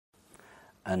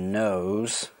a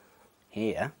nose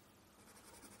here,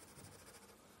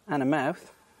 and a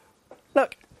mouth.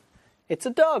 Look, it's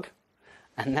a dog.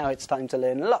 And now it's time to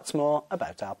learn lots more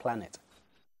about our planet.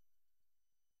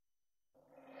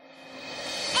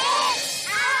 It's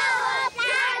our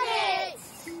planet!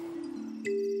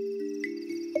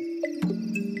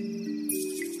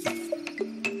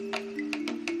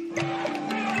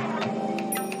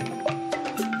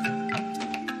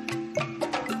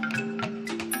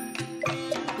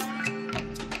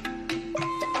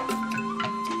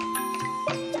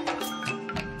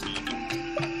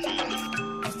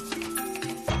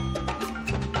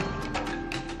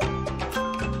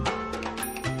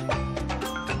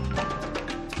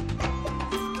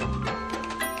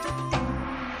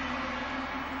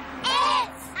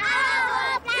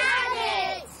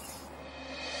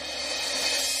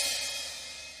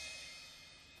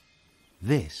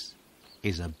 This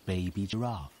is a baby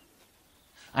giraffe,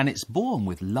 and it's born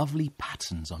with lovely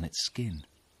patterns on its skin.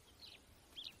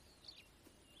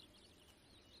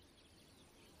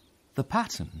 The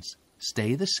patterns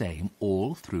stay the same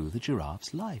all through the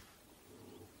giraffe's life.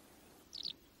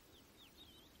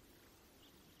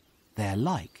 They're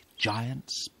like giant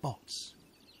spots.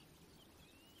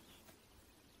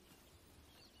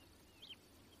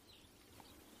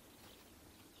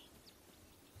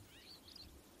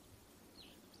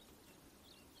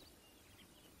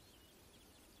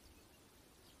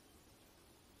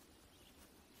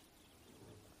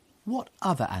 What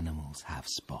other animals have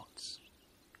spots?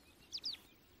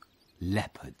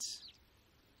 Leopards.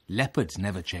 Leopards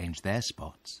never change their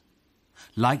spots.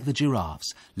 Like the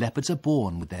giraffes, leopards are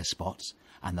born with their spots,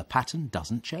 and the pattern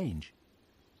doesn't change.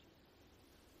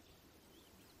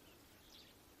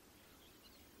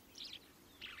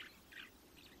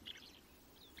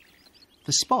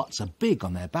 The spots are big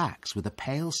on their backs with a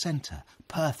pale centre,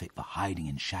 perfect for hiding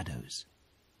in shadows.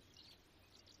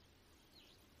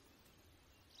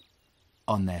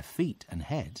 On their feet and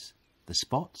heads, the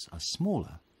spots are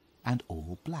smaller and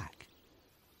all black.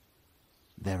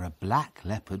 There are black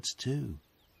leopards too.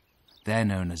 They're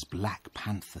known as black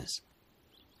panthers.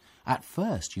 At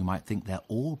first you might think they're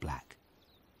all black,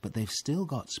 but they've still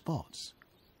got spots,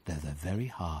 though they're very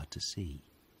hard to see.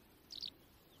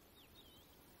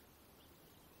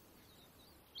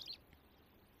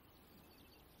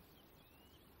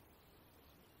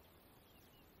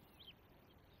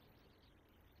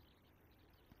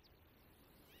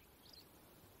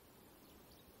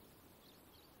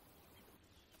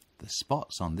 The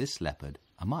spots on this leopard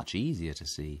are much easier to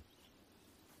see.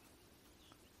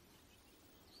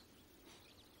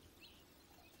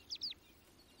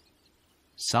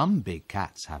 Some big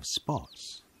cats have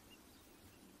spots.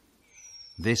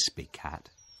 This big cat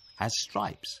has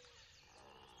stripes.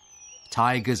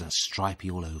 Tigers are stripy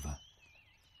all over.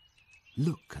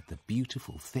 Look at the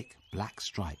beautiful thick black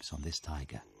stripes on this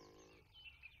tiger.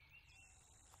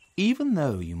 Even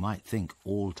though you might think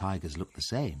all tigers look the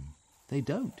same, they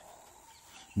don't.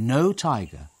 No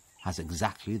tiger has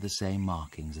exactly the same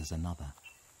markings as another.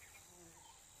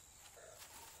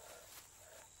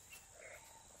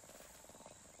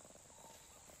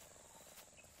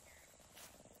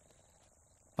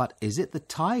 But is it the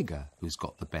tiger who's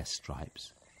got the best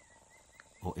stripes?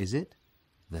 Or is it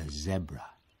the zebra?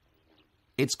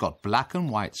 It's got black and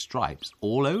white stripes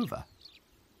all over.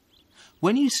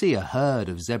 When you see a herd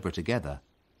of zebra together,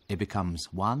 it becomes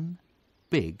one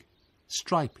big,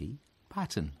 stripy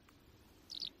pattern.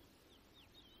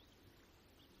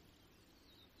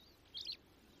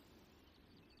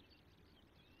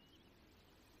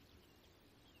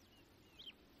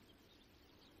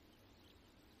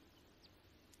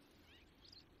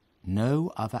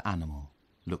 No other animal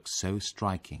looks so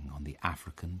striking on the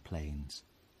African plains.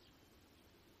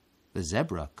 The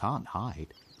zebra can't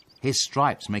hide. His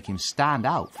stripes make him stand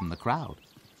out from the crowd.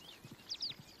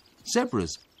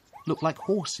 Zebras look like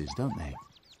horses, don't they?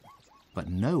 But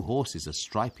no horses are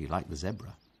stripy like the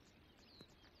zebra.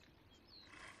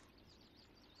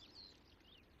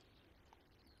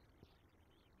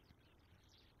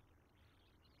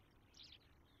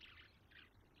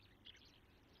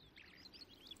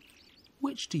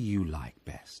 Which do you like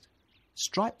best?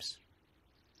 Stripes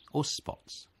or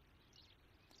spots?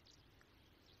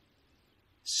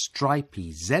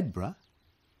 Stripy zebra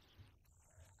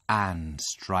and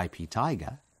stripy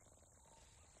tiger?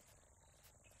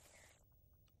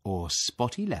 Or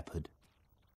spotty leopard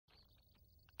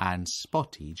and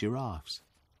spotty giraffes?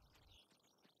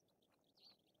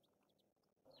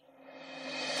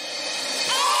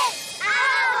 It's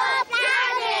our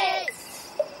planet!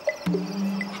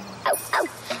 Ow, ow,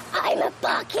 I'm a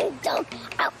barking dog.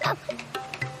 Ow, ow.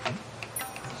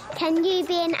 Can you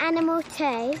be an animal too?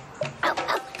 Ow,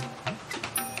 ow.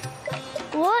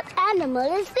 What animal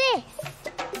is this?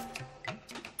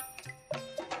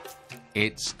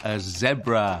 It's a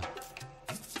zebra.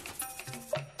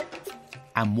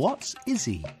 And what's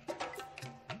Izzy?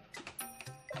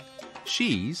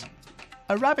 She's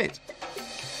a rabbit.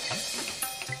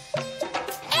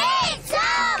 It's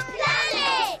our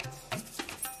planet!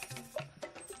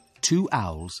 Two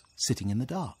owls sitting in the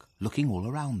dark, looking all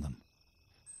around them.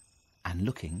 And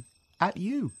looking at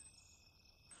you.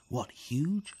 What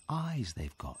huge eyes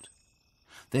they've got.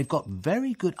 They've got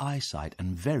very good eyesight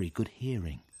and very good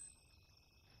hearing.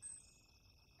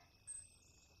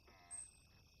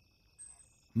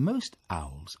 Most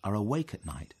owls are awake at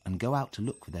night and go out to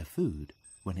look for their food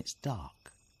when it's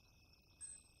dark.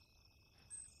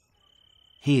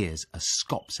 Here's a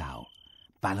Scops owl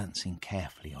balancing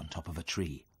carefully on top of a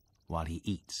tree while he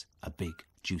eats a big,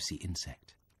 juicy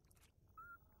insect.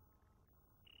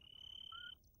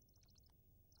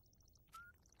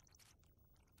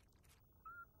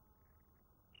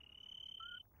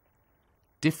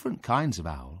 Different kinds of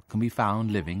owl can be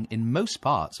found living in most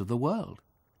parts of the world.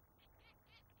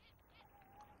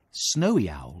 Snowy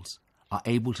owls are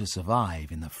able to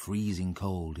survive in the freezing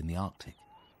cold in the Arctic.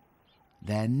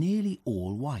 They're nearly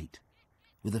all white,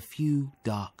 with a few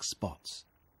dark spots,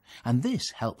 and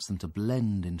this helps them to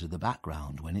blend into the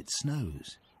background when it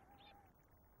snows.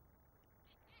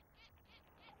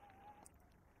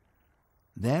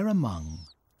 They're among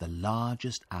the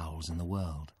largest owls in the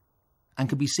world, and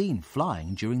can be seen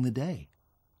flying during the day.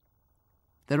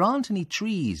 There aren't any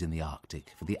trees in the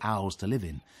Arctic for the owls to live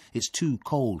in. It's too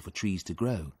cold for trees to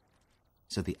grow,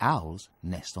 so the owls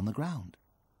nest on the ground.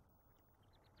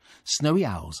 Snowy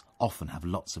owls often have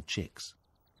lots of chicks.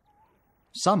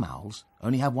 Some owls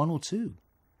only have one or two.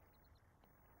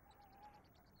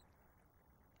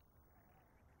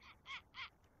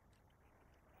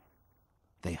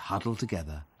 They huddle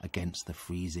together against the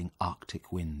freezing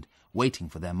Arctic wind, waiting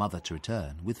for their mother to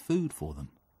return with food for them.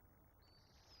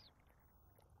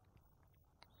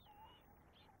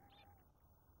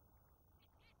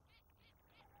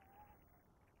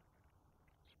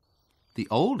 The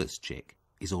oldest chick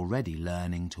is already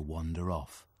learning to wander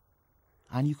off,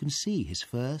 and you can see his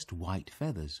first white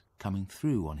feathers coming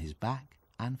through on his back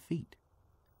and feet.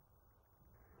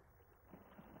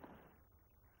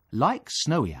 Like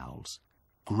snowy owls,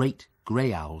 great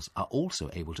grey owls are also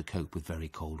able to cope with very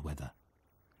cold weather.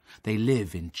 They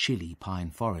live in chilly pine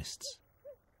forests.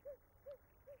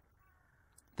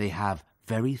 They have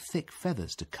very thick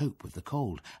feathers to cope with the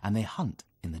cold, and they hunt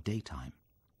in the daytime.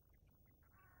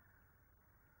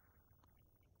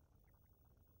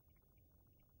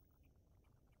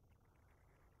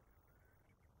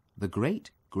 The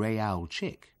great grey owl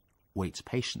chick waits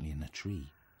patiently in a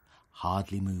tree,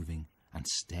 hardly moving and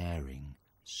staring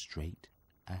straight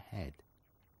ahead.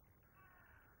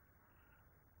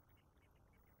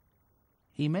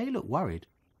 He may look worried,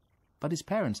 but his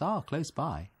parents are close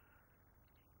by.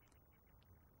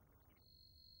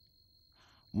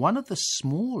 One of the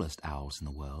smallest owls in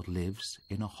the world lives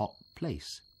in a hot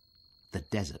place, the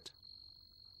desert.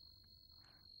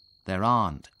 There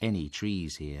aren't any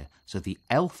trees here, so the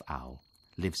elf owl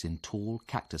lives in tall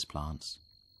cactus plants.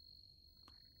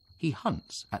 He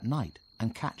hunts at night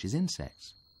and catches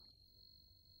insects.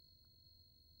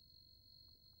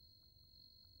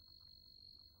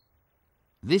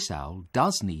 This owl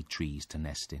does need trees to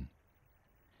nest in.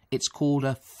 It's called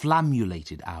a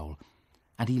flammulated owl,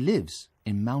 and he lives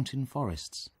in mountain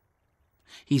forests.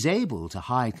 He's able to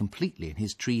hide completely in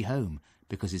his tree home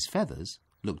because his feathers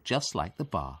look just like the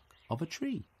bark of a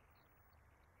tree.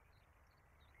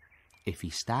 If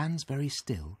he stands very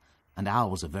still, and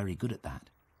owls are very good at that,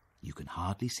 you can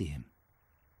hardly see him.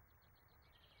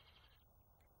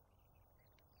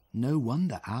 No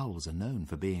wonder owls are known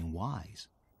for being wise.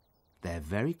 They're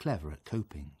very clever at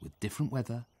coping with different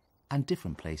weather and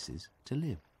different places to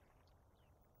live.